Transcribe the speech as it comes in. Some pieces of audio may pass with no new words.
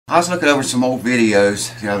I was looking over some old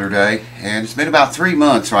videos the other day, and it's been about 3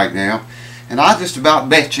 months right now, and I just about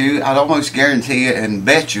bet you, I'd almost guarantee it and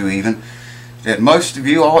bet you even, that most of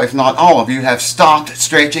you, if not all of you, have stopped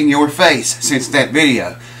stretching your face since that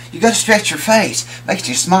video. You got to stretch your face. Makes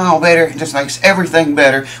you smile better. It just makes everything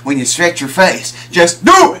better when you stretch your face. Just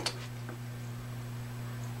do it!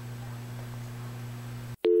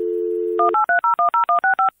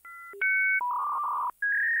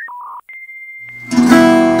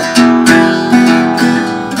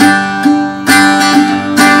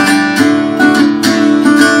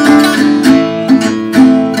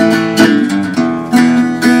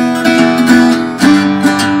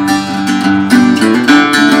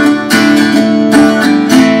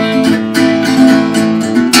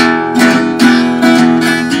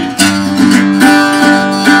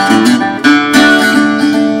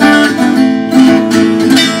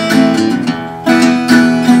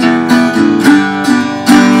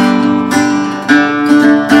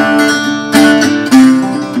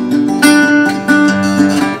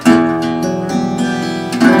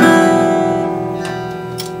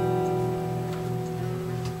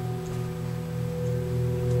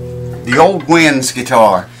 The old winzz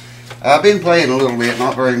guitar. I've been playing a little bit,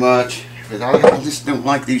 not very much, but I just don't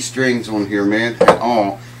like these strings on here, man, at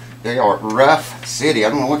all. They are rough city. I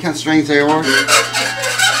don't know what kind of strings they are,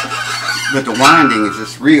 but the winding is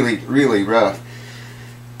just really, really rough.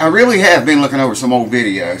 I really have been looking over some old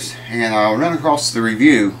videos, and I ran across the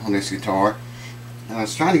review on this guitar, and I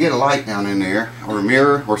was trying to get a light down in there, or a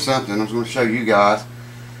mirror, or something. I was going to show you guys,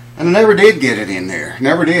 and I never did get it in there.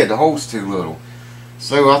 Never did. The hole's too little.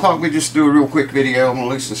 So I thought we'd just do a real quick video. I'm going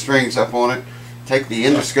to loosen the strings up on it, take the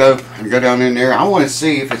endoscope and go down in there. I want to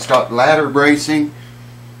see if it's got ladder bracing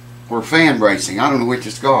or fan bracing. I don't know which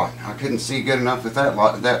it's got. I couldn't see good enough with that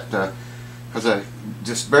because I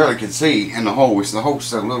just barely could see in the hole. The hole's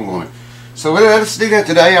so little on it. So let's do that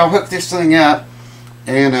today. I'll hook this thing up,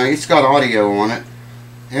 and it's got audio on it.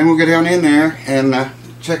 And we'll go down in there and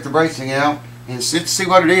check the bracing out and see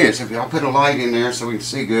what it is. I'll put a light in there so we can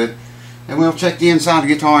see good. And we'll check the inside of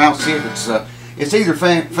the guitar out, see if it's either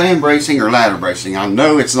fan bracing or ladder bracing. I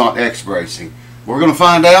know it's not X bracing. We're going to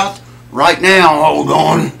find out right now. Hold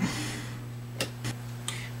on.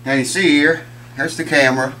 Now you see here, here's the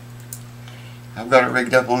camera. I've got it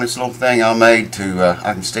rigged up on this little thing I made to,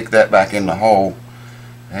 I can stick that back in the hole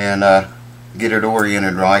and get it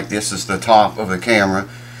oriented right. This is the top of the camera.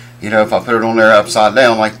 You know, if I put it on there upside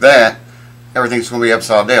down like that, everything's going to be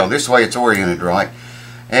upside down. This way it's oriented right.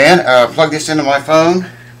 And plug this into my phone,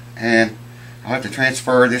 and I'll have to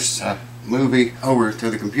transfer this movie over to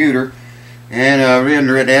the computer and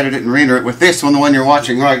render it, edit it, and render it with this one, the one you're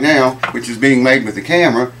watching right now, which is being made with the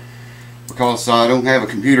camera, because I don't have a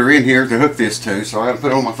computer in here to hook this to, so I have to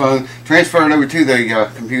put it on my phone, transfer it over to the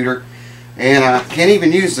computer, and I can't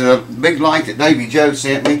even use the big light that Davy Joe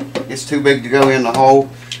sent me. It's too big to go in the hole.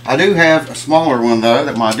 I do have a smaller one, though,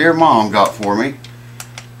 that my dear mom got for me.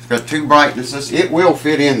 Got two brightnesses. It will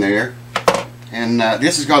fit in there, and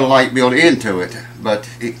this has got a light built into it, but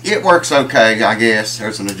it works okay, I guess.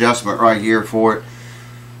 There's an adjustment right here for it,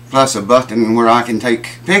 plus a button where I can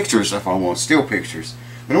take pictures if I want, still pictures.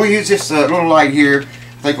 But I'm going to use this little light here.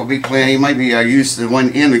 I think will be plenty. Maybe use the one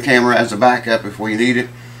in the camera as a backup if we need it.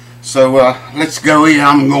 So let's go in.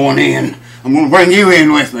 I'm going in. I'm going to bring you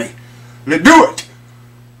in with me. Let's do it.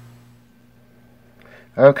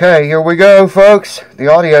 Okay, here we go, folks. The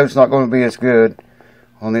audio's not going to be as good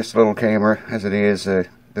on this little camera as it is the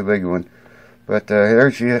big one. But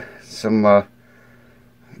there's some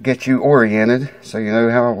get you oriented, so you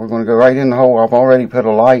know how we're going to go right in the hole. I've already put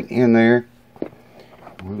a light in there.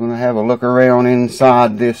 We're going to have a look around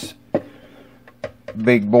inside this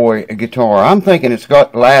big boy guitar. I'm thinking it's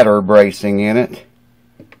got ladder bracing in it.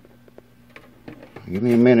 Give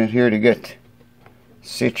me a minute here to get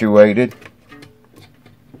situated.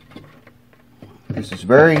 This is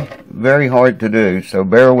very, very hard to do, so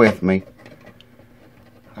bear with me.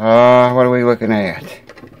 What are we looking at?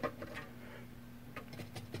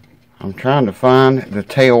 I'm trying to find the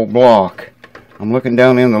tail block. I'm looking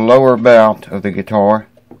down in the lower bout of the guitar.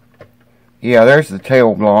 Yeah, there's the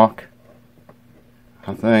tail block.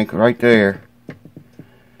 I think, right there.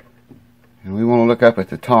 And we want to look up at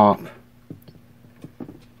the top.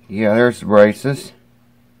 Yeah, there's the braces.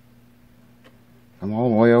 I'm all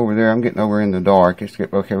the way over there. I'm getting over in the dark. Let's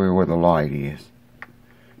get back over where the light is.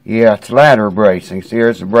 Yeah, it's ladder bracing. See,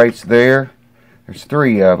 there's the brace there. There's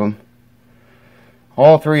 3 of them.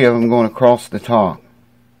 All 3 of them going across the top.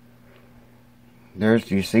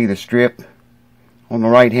 There's, you see the strip on the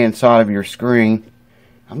right hand side of your screen.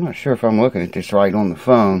 I'm not sure if I'm looking at this right on the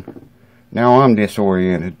phone, Now I'm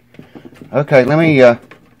disoriented. Okay, let me, yeah,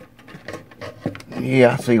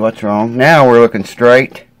 I see what's wrong. Now we're looking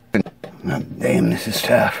straight. Oh, damn, this is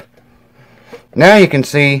tough. Now you can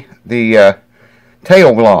see the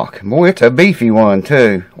tail block. Boy, it's a beefy one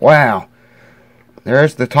too. Wow.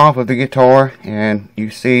 There's the top of the guitar, and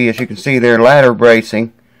you see, as you can see there, ladder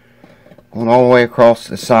bracing going all the way across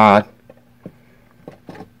the side.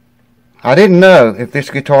 I didn't know if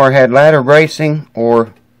this guitar had ladder bracing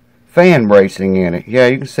or fan bracing in it. Yeah,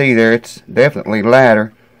 you can see there, it's definitely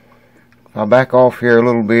ladder. If I back off here a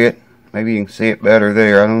little bit, maybe you can see it better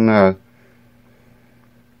there, I don't know.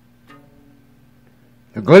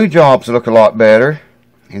 The glue jobs look a lot better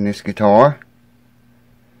in this guitar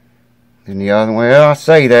than the other one. Well, I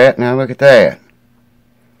say that, now look at that.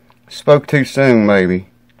 Spoke too soon, maybe.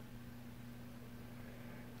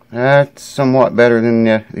 That's somewhat better than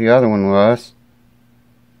the other one was,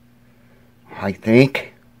 I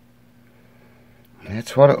think.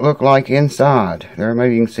 That's what it looked like inside. There,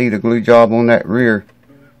 maybe you can see the glue job on that rear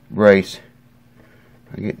brace.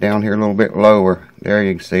 I get down here a little bit lower. There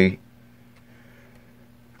you can see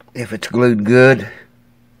if it's glued good.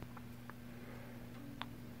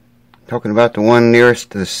 Talking about the one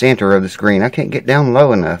nearest to the center of the screen. I can't get down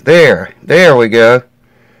low enough. There we go.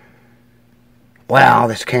 Wow,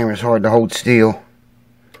 this camera's hard to hold still.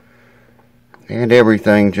 And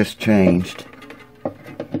everything just changed.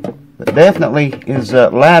 But definitely is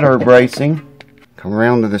ladder bracing. Come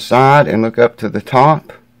around to the side and look up to the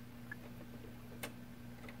top.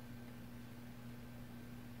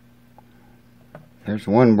 There's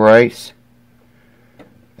one brace.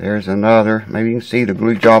 There's another. Maybe you can see the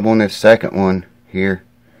glue job on this second one here.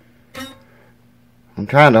 I'm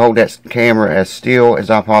trying to hold that camera as still as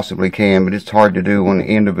I possibly can, but it's hard to do on the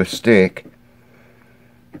end of a stick.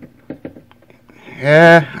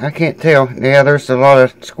 Yeah, I can't tell. Yeah, there's a lot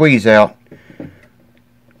of squeeze out.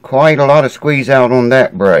 Quite a lot of squeeze out on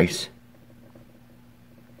that brace.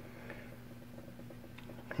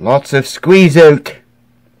 Lots of squeeze out.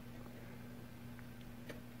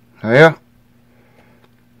 Well,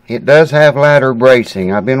 it does have ladder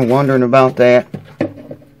bracing. I've been wondering about that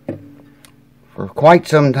for quite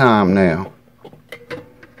some time now.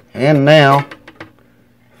 And now,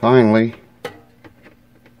 finally,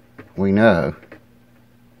 we know.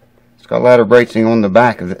 It's got ladder bracing on the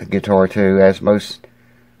back of the guitar too, as most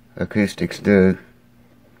acoustics do.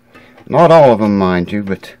 Not all of them, mind you,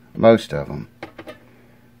 but most of them.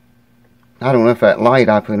 I don't know if that light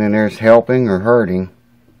I put in there is helping or hurting.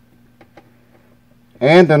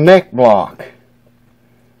 And the neck block.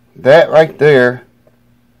 That right there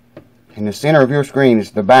in the center of your screen is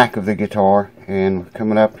the back of the guitar, and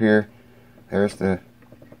coming up here, there's the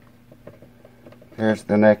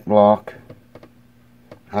neck block.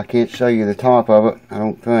 I can't show you the top of it, I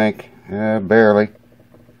don't think, barely,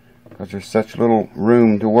 because there's such little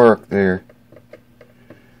room to work there.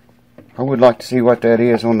 I would like to see what that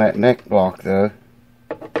is on that neck block though.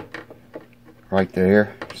 Right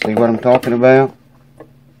there. See what I'm talking about?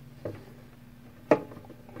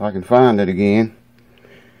 If I can find it again.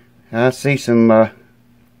 I see some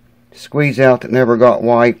squeeze out that never got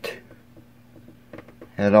wiped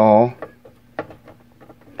at all.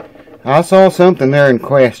 I saw something there in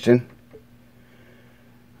question.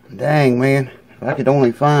 Dang, man. If I could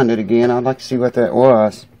only find it again, I'd like to see what that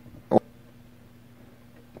was.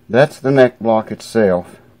 That's the neck block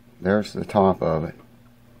itself. There's the top of it.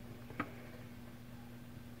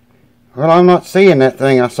 Well, I'm not seeing that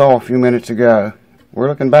thing I saw a few minutes ago. We're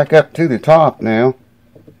looking back up to the top now.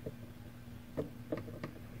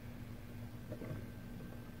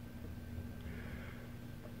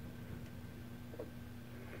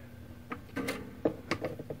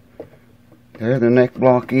 There the neck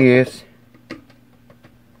block is.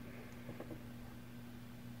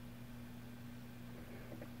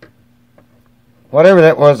 Whatever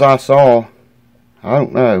that was I saw, I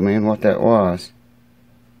don't know, man, what that was.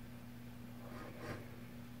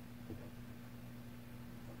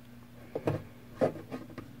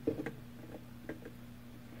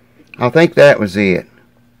 I think that was it.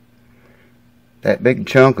 That big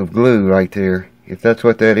chunk of glue right there, if that's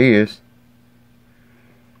what that is.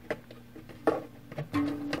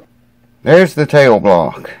 There's the tail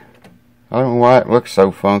block. I don't know why it looks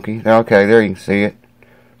so funky. Okay, there you can see it.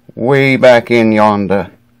 Way back in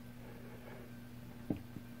yonder.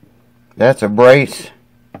 That's a brace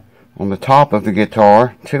on the top of the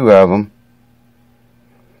guitar, two of them.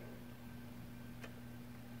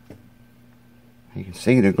 You can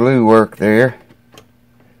see the glue work there.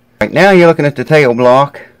 Right now you're looking at the tail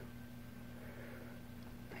block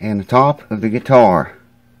and the top of the guitar.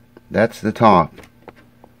 That's the top.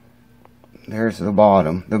 there's the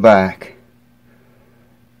bottom, the back.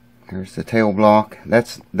 There's the tail block.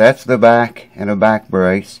 That's the back and a back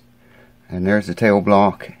brace. And there's the tail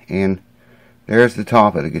block, and there's the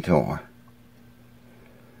top of the guitar.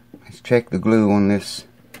 Let's check the glue on this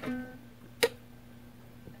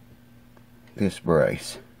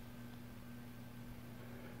brace.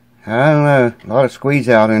 I don't know, a lot of squeeze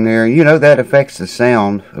out in there. You know that affects the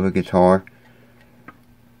sound of a guitar,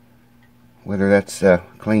 whether that's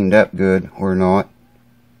cleaned up good or not.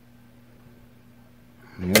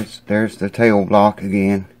 There's the tail block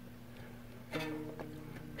again.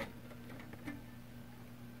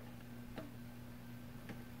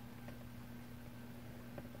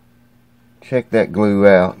 Check that glue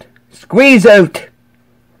out. Squeeze out!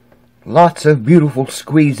 Lots of beautiful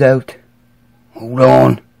squeeze out. Hold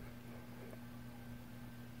on.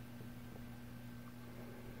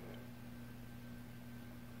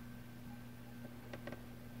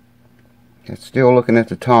 It's still looking at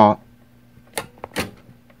the top.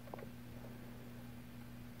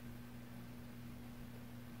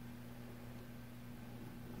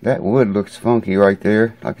 That wood looks funky right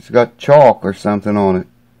there, like it's got chalk or something on it.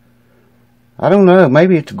 I don't know,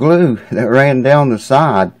 maybe it's glue that ran down the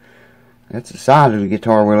side. That's the side of the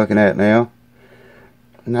guitar we're looking at now.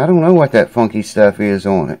 And I don't know what that funky stuff is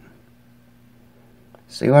on it.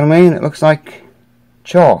 See what I mean? It looks like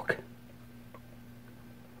chalk.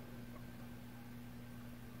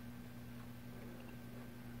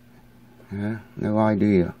 No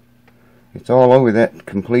idea. It's all over that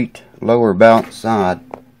complete lower bout side.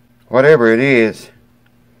 Whatever it is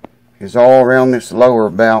all around this lower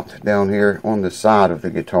bout down here on the side of the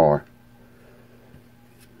guitar.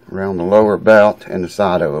 Around the lower bout and the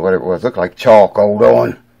side of it, whatever it was. Looked like chalk. Hold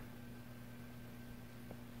on.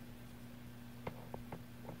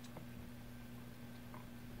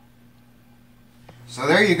 So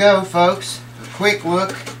there you go, folks. A quick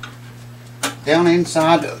look down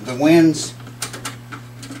inside the winzz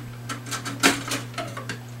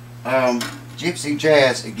Gypsy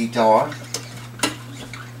Jazz guitar.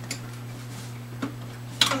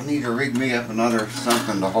 I need to rig me up another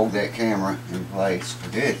something to hold that camera in place.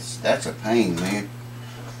 That's a pain, man.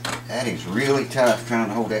 That is really tough trying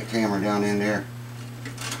to hold that camera down in there.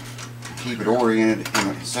 Keep it oriented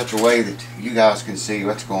in such a way that you guys can see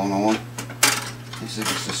what's going on. This is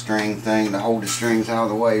just a string thing to hold the strings out of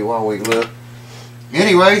the way while we look.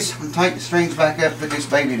 Anyways, I'm going to take the strings back up, put this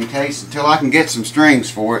baby in the case until I can get some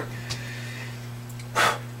strings for it.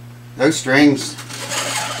 Those strings,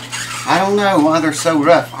 I don't know why they're so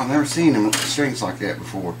rough. I've never seen them strings like that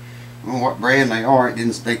before. I don't know what brand they are.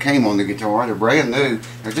 They came on the guitar. They're brand new.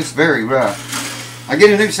 They're just very rough. I get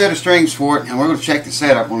a new set of strings for it, and we're going to check the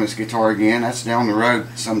setup on this guitar again. That's down the road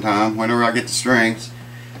sometime, whenever I get the strings.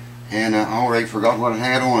 And I already forgot what it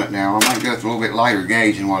had on it now. I might go with a little bit lighter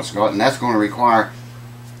gauge than what it's got, and that's going to require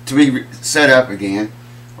to be set up again,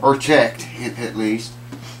 or checked at least.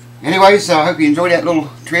 Anyways, I hope you enjoyed that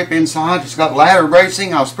little trip inside. It's got ladder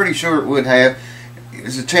bracing. I was pretty sure it would have.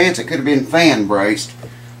 There's a chance it could have been fan braced,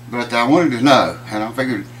 but I wanted to know, and I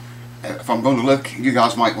figured if I'm going to look, you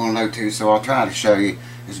guys might want to know too, so I'll try to show you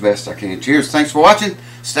as best I can. Cheers, thanks for watching.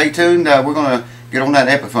 Stay tuned. We're going to get on that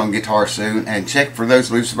Epiphone guitar soon and check for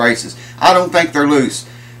those loose braces. I don't think they're loose,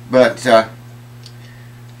 but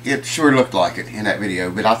it sure looked like it in that video.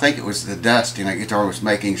 But I think it was the dust in that guitar was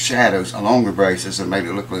making shadows along the braces and made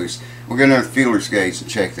it look loose. We're going to have feeler's gauge and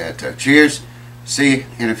check that. Cheers. See you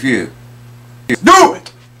in a few. Do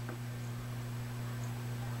it!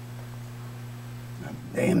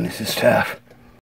 Damn, this is tough.